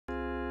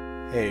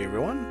Hey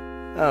everyone,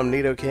 I'm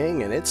Nito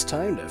King, and it's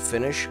time to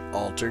finish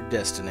Altered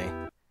Destiny.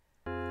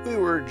 We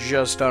were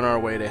just on our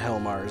way to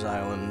Helmar's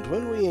island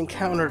when we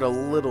encountered a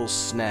little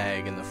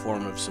snag in the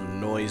form of some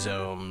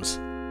noisomes.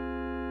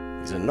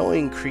 These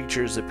annoying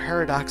creatures that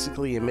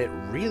paradoxically emit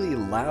really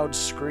loud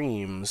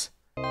screams,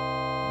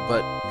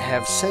 but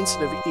have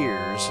sensitive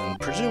ears and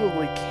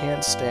presumably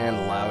can't stand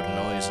loud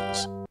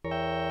noises.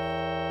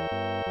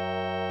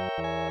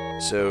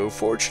 So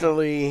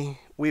fortunately,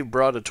 we've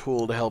brought a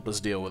tool to help us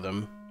deal with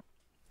them.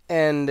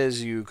 And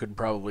as you could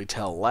probably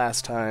tell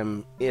last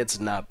time,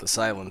 it's not the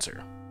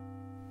silencer.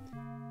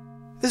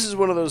 This is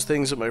one of those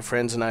things that my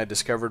friends and I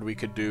discovered we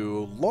could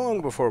do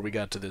long before we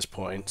got to this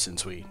point,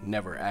 since we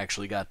never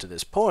actually got to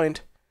this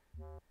point.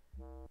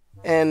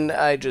 And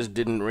I just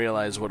didn't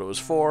realize what it was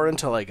for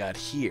until I got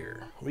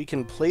here. We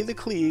can play the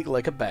Klieg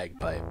like a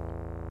bagpipe.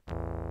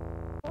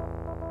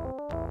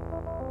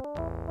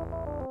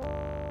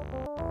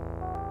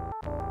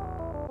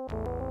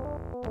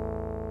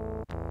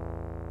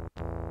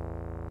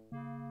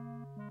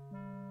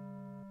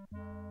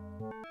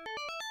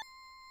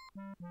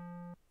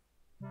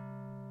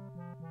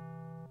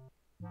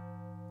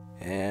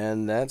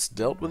 And that's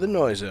dealt with the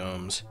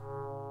noisomes.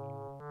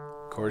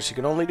 Of course, you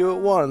can only do it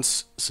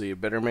once, so you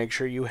better make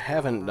sure you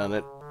haven't done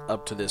it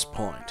up to this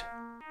point.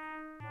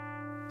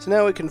 So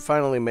now we can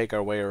finally make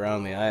our way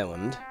around the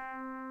island.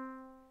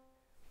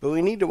 But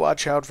we need to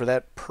watch out for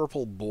that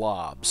purple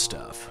blob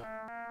stuff.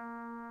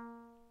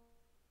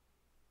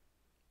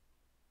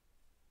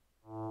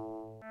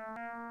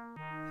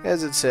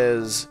 As it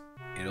says,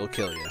 it'll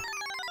kill you.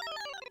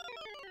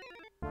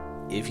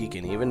 If you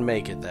can even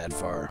make it that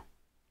far.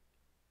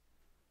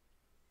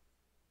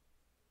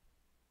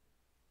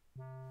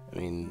 I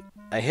mean,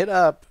 I hit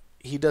up,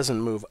 he doesn't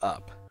move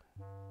up.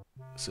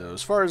 So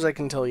as far as I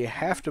can tell, you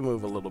have to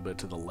move a little bit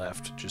to the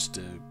left just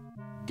to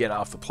get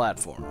off the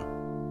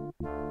platform.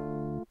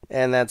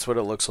 And that's what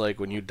it looks like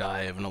when you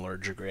die of an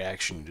allergic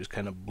reaction. You just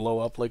kind of blow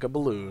up like a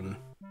balloon.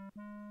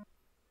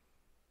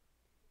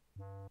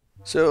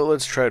 So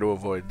let's try to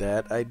avoid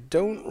that. I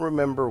don't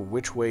remember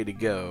which way to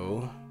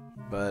go,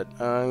 but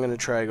I'm going to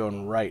try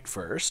going right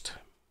first.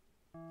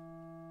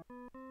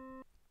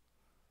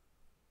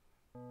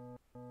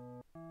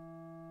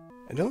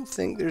 I don't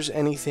think there's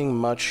anything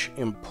much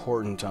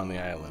important on the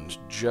island,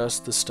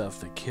 just the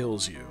stuff that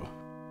kills you.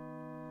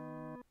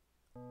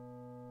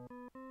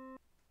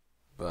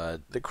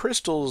 But the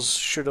crystals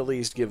should at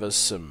least give us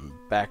some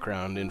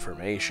background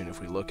information if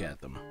we look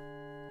at them.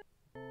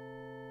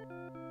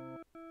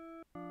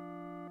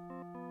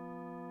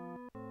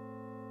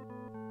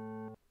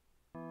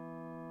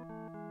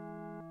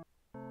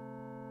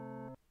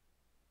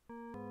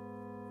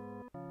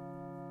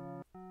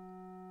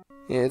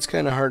 Yeah, it's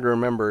kind of hard to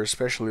remember,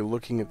 especially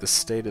looking at the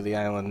state of the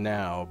island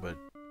now, but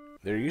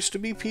there used to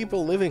be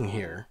people living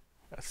here.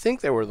 I think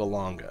they were the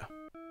Longa.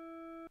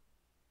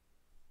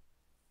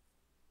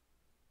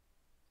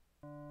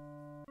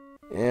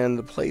 And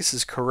the place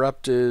is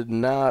corrupted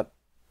not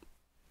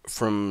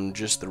from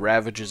just the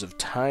ravages of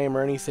time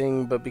or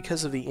anything, but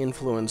because of the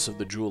influence of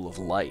the Jewel of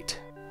Light.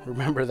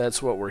 Remember,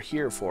 that's what we're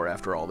here for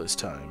after all this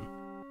time.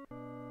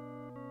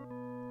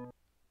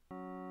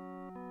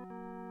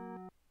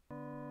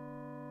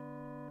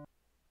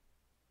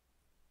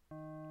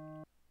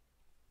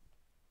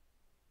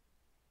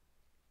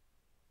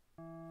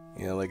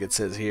 You know, like it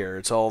says here,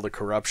 it's all the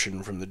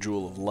corruption from the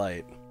Jewel of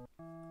Light.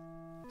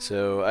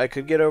 So I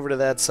could get over to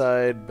that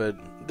side,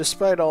 but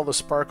despite all the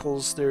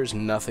sparkles, there's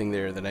nothing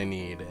there that I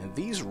need. And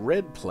these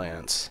red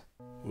plants,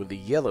 with the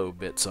yellow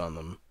bits on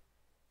them,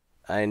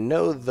 I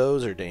know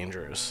those are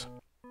dangerous.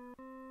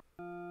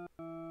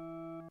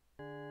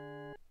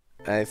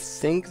 I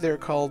think they're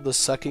called the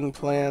sucking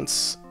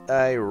plants.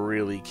 I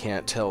really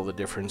can't tell the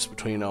difference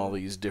between all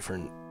these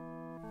different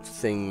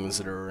things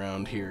that are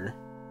around here.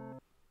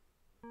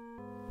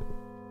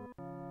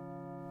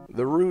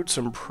 The roots,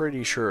 I'm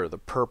pretty sure, are the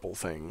purple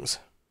things.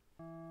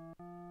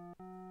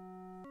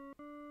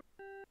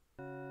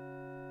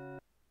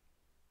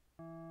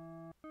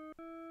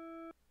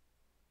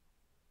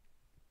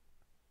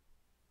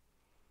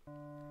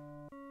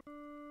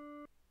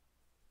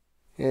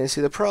 Yeah, see,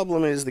 the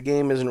problem is the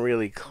game isn't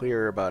really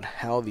clear about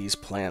how these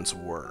plants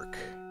work.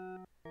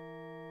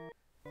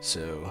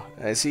 So,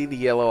 I see the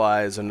yellow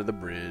eyes under the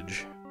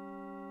bridge.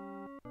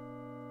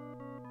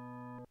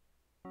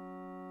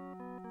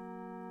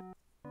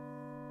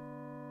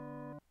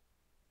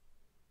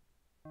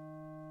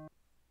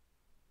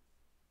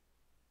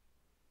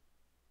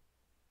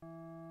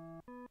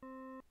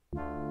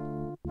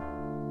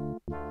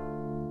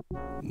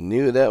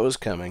 Knew that was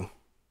coming.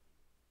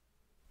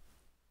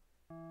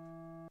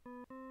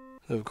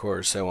 Of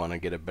course, I want to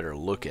get a better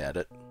look at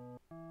it.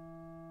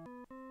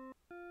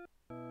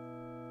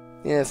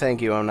 Yeah,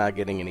 thank you, I'm not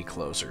getting any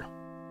closer.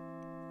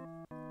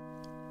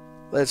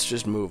 Let's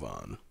just move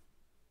on.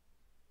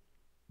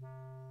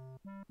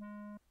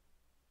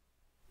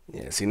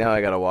 Yeah, see, now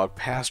I gotta walk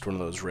past one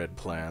of those red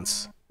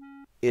plants.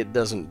 It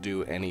doesn't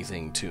do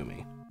anything to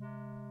me.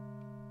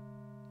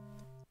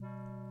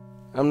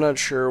 I'm not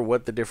sure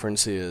what the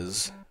difference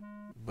is,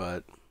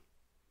 but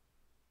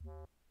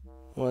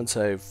once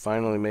I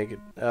finally make it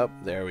up,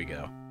 there we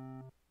go.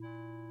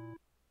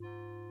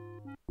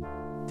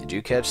 Did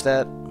you catch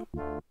that?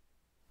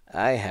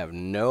 I have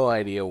no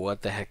idea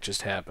what the heck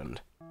just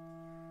happened.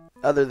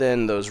 Other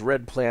than those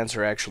red plants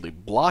are actually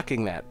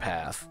blocking that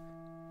path,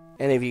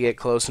 and if you get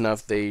close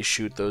enough, they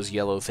shoot those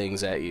yellow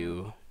things at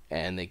you,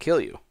 and they kill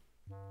you.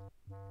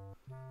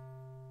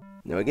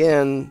 Now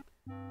again,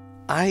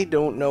 I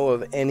don't know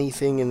of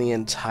anything in the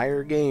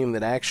entire game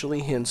that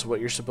actually hints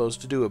what you're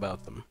supposed to do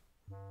about them.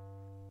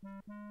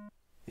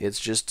 It's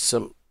just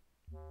some...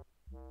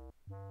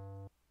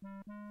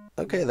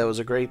 Okay, that was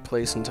a great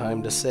place and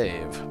time to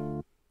save.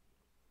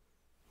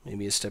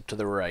 Maybe a step to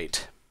the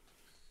right.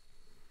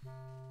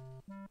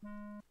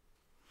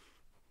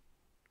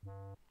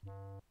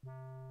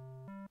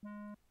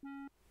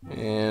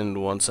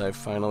 And once I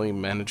finally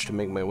managed to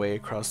make my way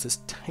across this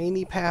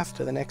tiny path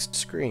to the next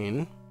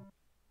screen...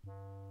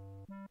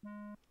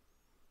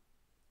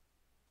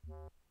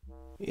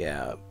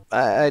 Yeah,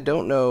 I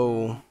don't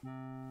know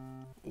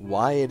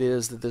why it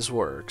is that this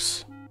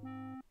works,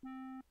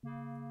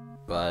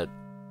 but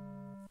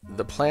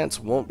the plants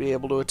won't be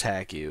able to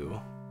attack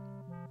you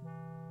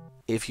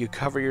if you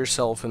cover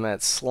yourself in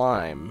that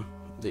slime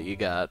that you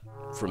got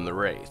from the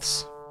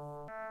wraiths.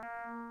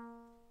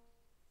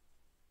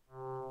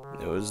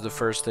 It was the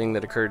first thing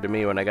that occurred to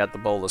me when I got the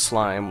bowl of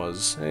slime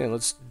was, hey,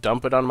 let's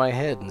dump it on my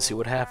head and see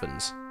what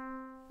happens.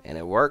 And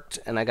it worked,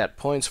 and I got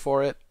points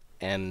for it,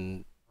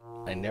 and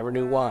I never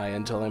knew why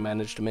until I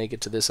managed to make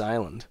it to this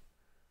island.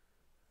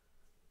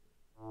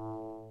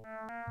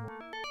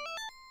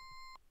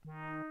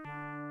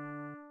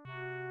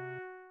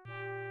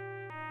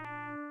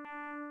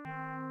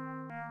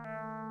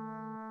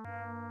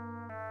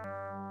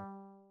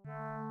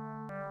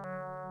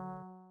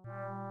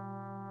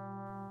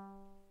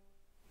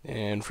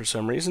 And for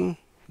some reason,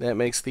 that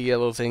makes the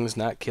yellow things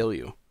not kill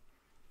you.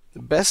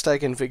 The best I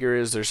can figure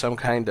is there's some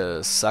kind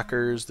of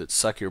suckers that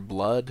suck your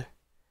blood,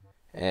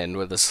 and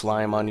with the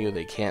slime on you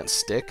they can't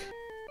stick.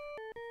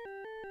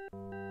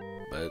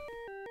 But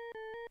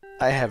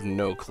I have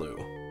no clue.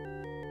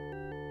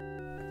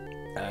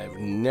 I've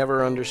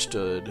never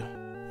understood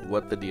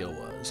what the deal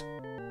was.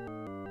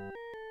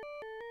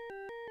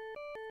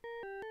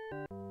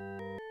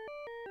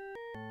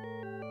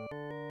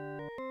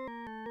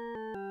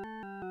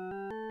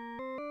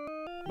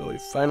 But we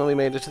finally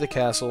made it to the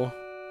castle.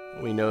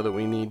 We know that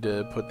we need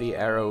to put the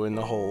arrow in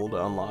the hole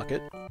to unlock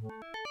it.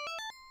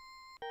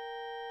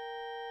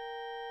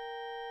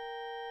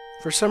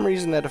 For some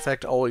reason, that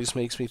effect always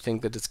makes me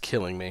think that it's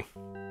killing me.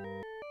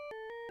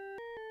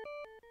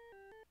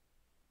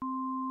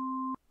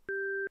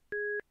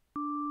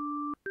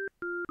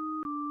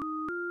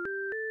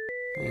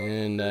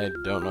 And I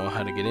don't know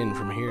how to get in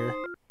from here.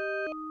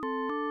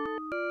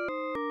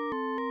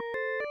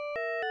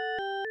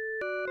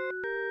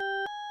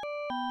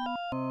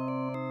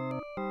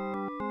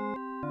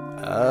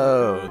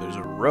 Oh, there's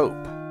a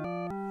rope.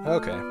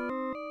 Okay.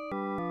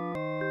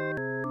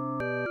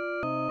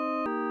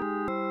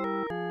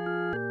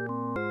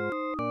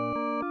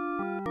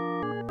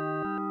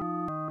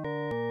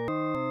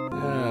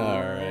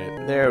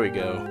 Alright, there we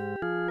go.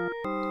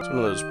 It's one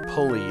of those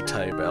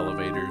pulley-type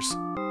elevators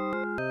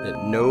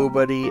that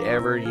nobody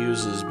ever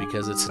uses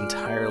because it's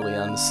entirely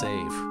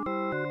unsafe.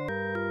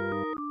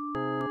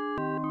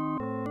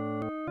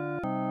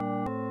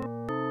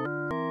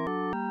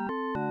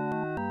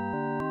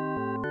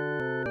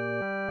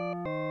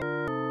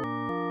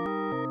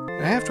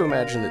 I have to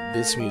imagine that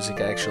this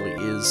music actually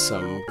is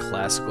some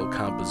classical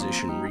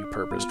composition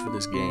repurposed for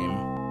this game.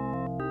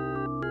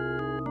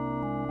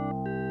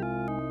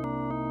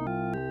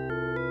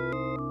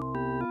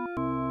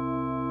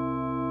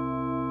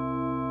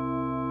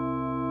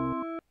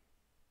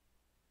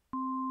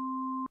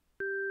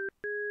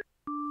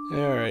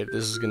 Alright,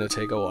 this is gonna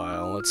take a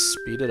while. Let's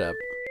speed it up.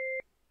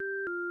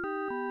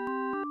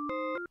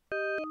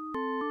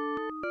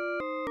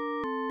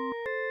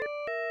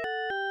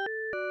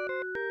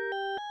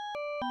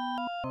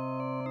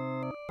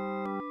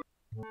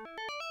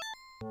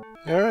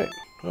 Alright,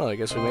 well, I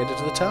guess we made it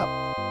to the top.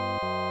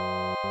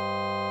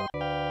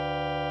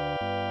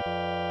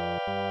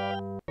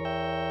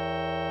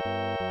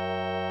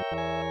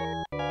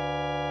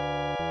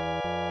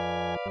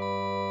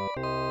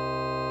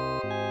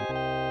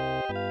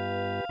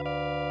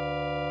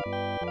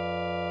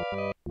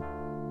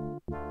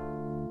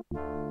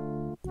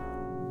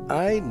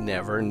 I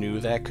never knew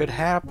that could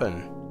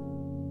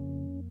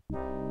happen.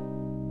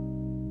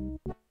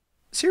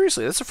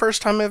 Seriously, that's the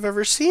first time I've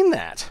ever seen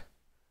that.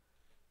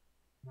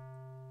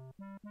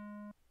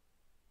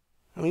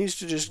 I'm used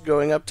to just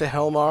going up to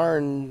Helmar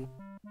and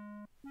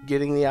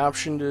getting the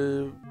option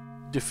to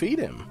defeat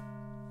him.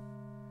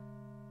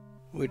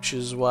 Which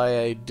is why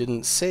I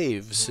didn't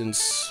save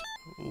since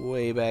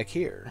way back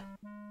here.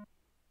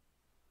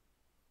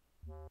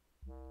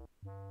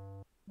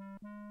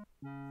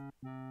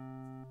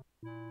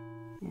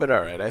 But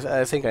alright,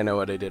 I think I know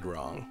what I did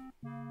wrong.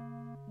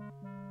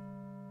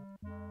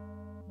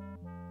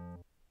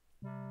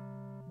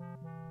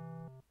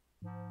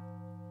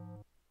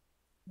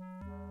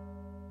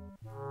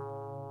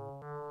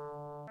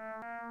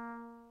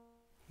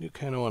 I do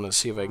kind of want to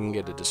see if I can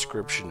get a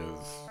description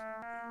of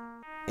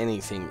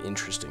anything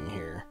interesting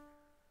here.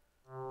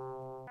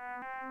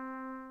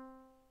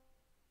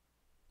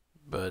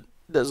 But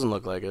it doesn't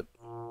look like it.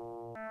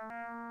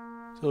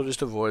 So we'll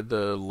just avoid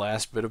the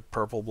last bit of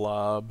purple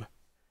blob.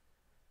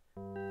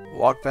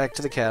 Walk back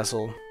to the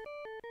castle.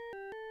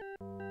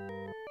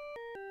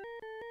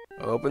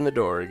 Open the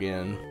door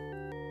again.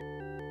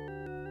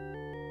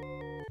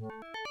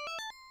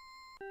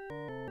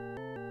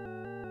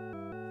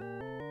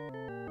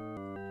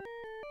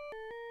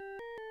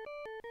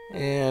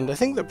 And I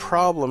think the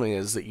problem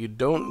is that you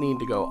don't need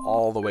to go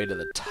all the way to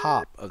the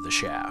top of the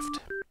shaft.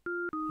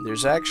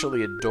 There's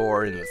actually a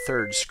door in the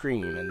third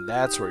screen, and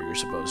that's where you're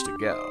supposed to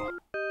go.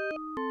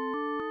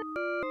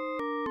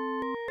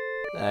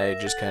 I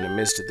just kind of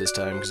missed it this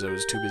time because I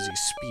was too busy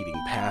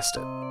speeding past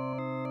it.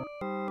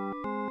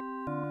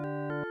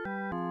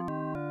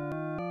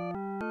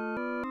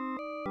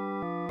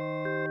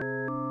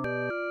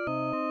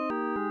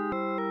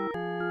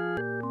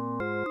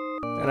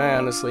 And I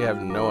honestly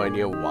have no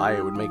idea why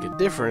it would make a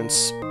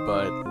difference,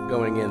 but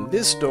going in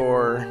this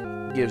door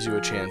gives you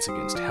a chance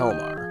against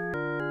Helmar.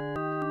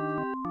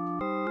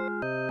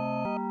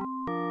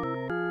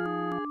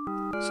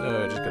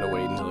 So I just gotta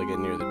wait until I get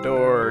near the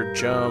door,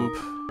 jump.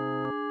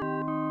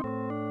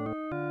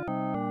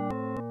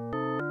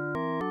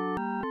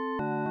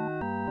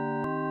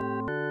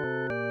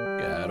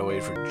 Gotta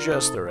wait for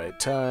just the right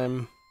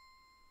time.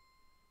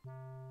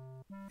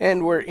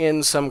 And we're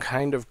in some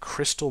kind of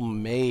crystal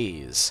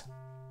maze.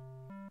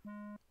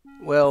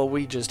 Well,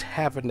 we just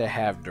happen to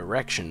have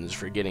directions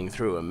for getting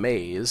through a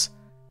maze,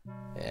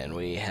 and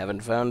we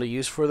haven't found a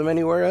use for them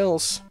anywhere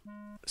else.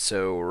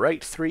 So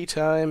right 3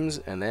 times,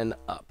 and then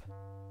up.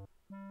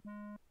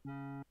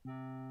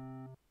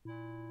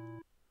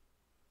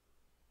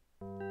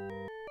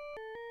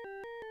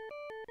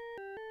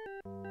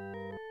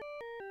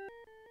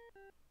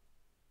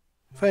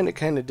 I find it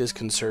kind of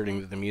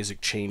disconcerting that the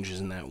music changes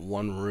in that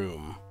one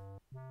room.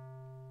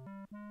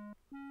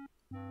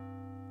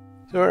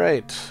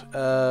 Alright,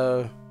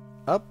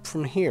 up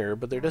from here,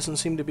 but there doesn't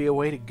seem to be a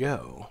way to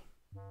go.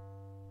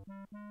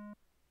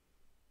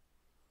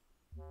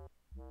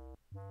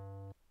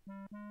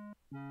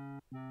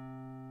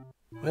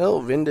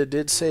 Well, Vinda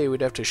did say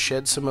we'd have to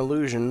shed some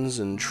illusions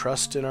and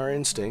trust in our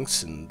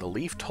instincts, and the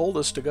leaf told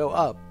us to go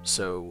up,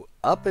 so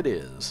up it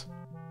is.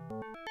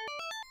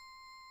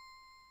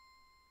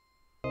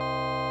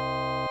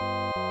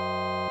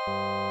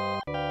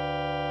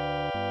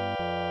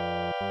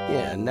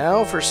 Yeah,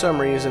 now for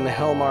some reason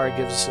Helmar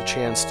gives us a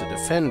chance to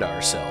defend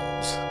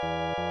ourselves.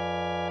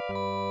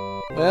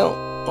 Well,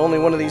 only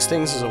one of these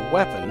things is a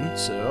weapon,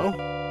 so...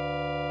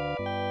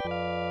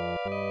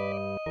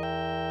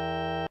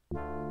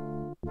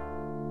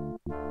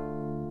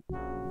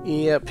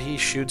 Yep, he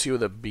shoots you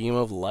with a beam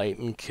of light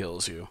and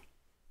kills you.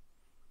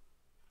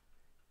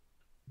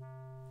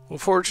 Well,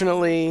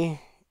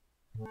 fortunately,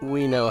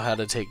 we know how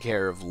to take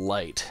care of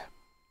light.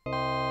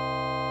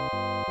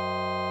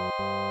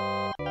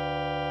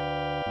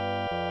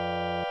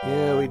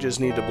 Yeah, we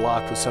just need to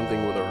block with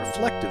something with a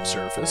reflective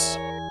surface.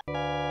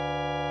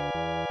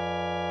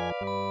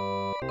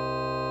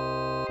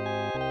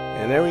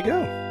 And there we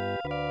go.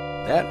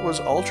 That was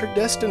Altered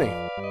Destiny.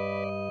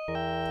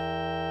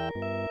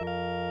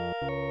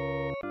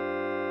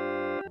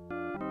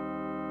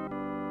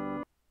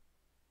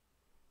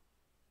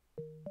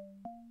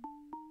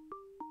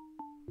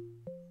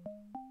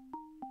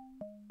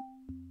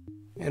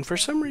 And for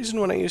some reason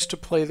when I used to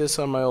play this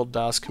on my old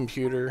DOS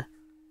computer,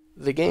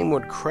 the game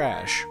would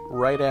crash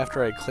right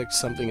after I clicked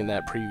something in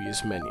that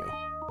previous menu.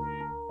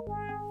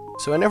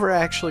 So I never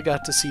actually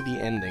got to see the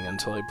ending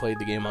until I played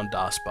the game on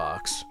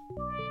DOSBox.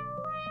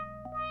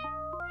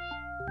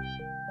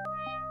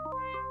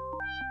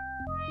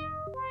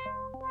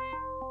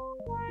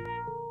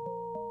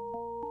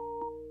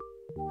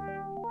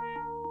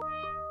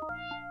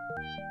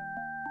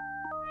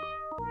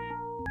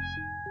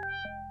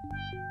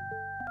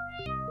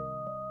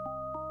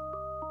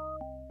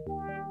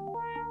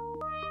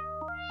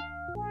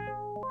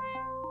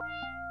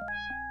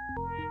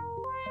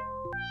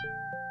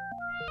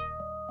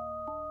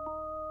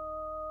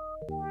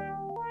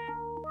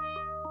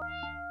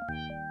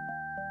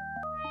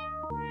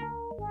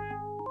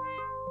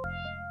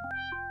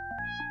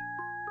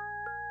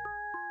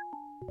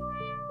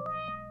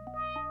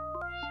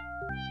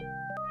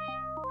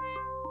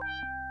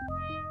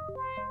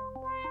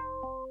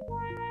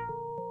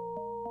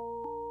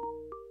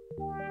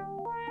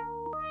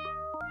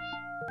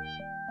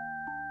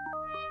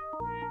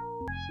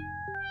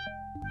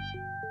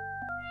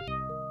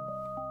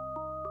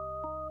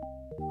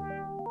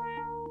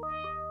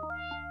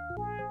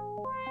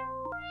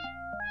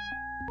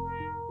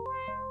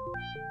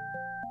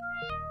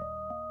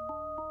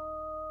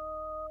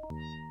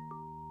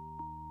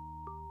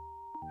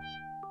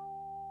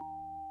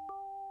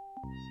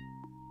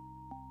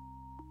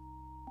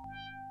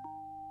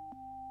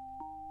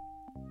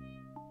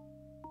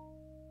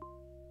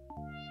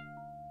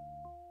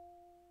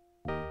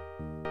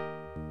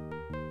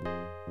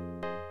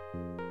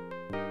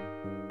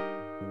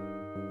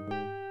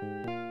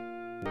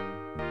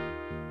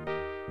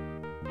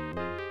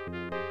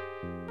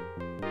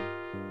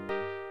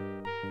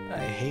 I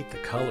hate the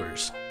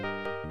colors.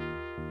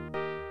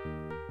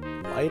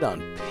 White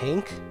on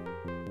pink?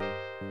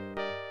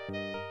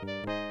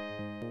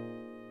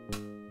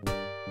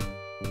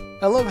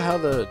 I love how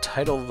the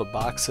title of the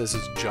box says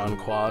it's John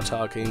Qua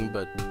talking,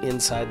 but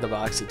inside the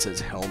box it says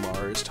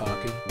Helmar is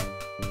talking.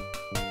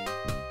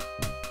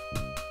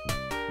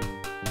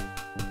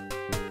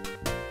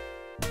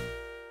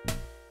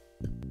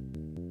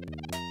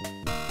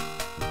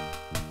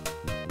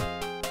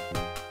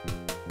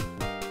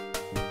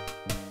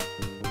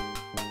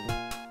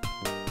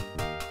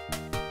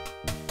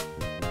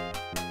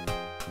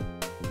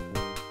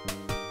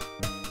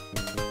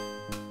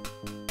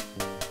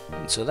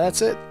 And so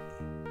that's it.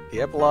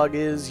 The epilogue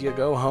is you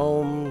go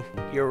home,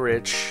 you're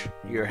rich,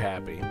 you're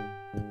happy.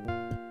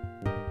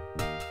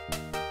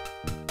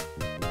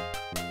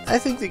 I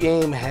think the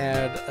game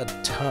had a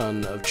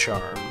ton of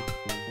charm.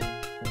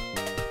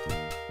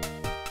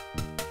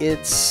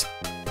 It's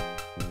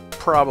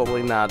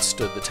probably not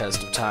stood the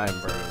test of time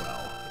very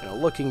well. You know,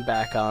 looking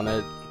back on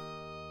it,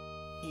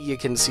 you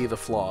can see the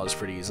flaws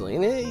pretty easily.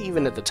 And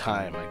even at the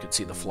time, I could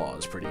see the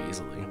flaws pretty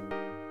easily.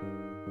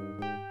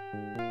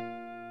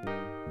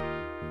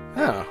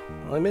 Oh,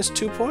 well, I missed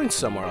 2 points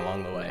somewhere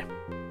along the way.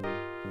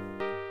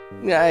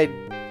 Yeah, I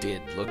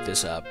did look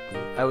this up.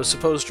 I was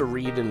supposed to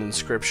read an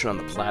inscription on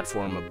the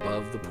platform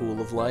above the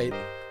pool of light,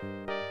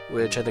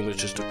 which I think was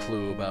just a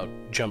clue about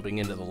jumping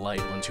into the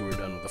light once you were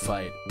done with the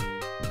fight.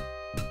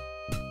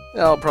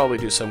 I'll probably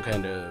do some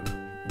kind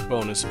of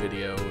bonus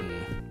video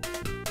and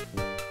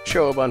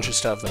show a bunch of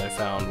stuff that I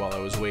found while I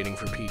was waiting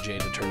for PJ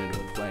to turn into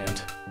a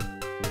plant.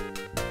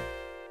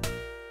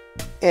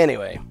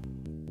 Anyway,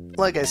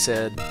 like I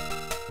said,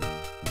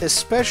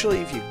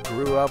 especially if you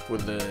grew up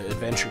with the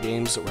adventure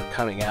games that were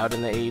coming out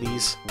in the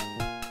 80s,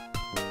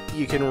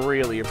 you can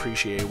really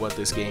appreciate what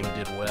this game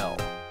did well.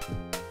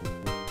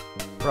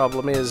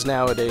 Problem is,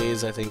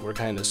 nowadays, I think we're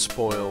kind of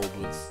spoiled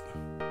with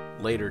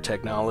later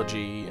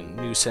technology and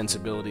new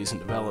sensibilities and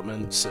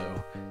development,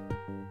 so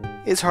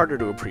it's harder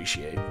to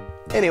appreciate.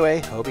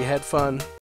 Anyway, hope you had fun.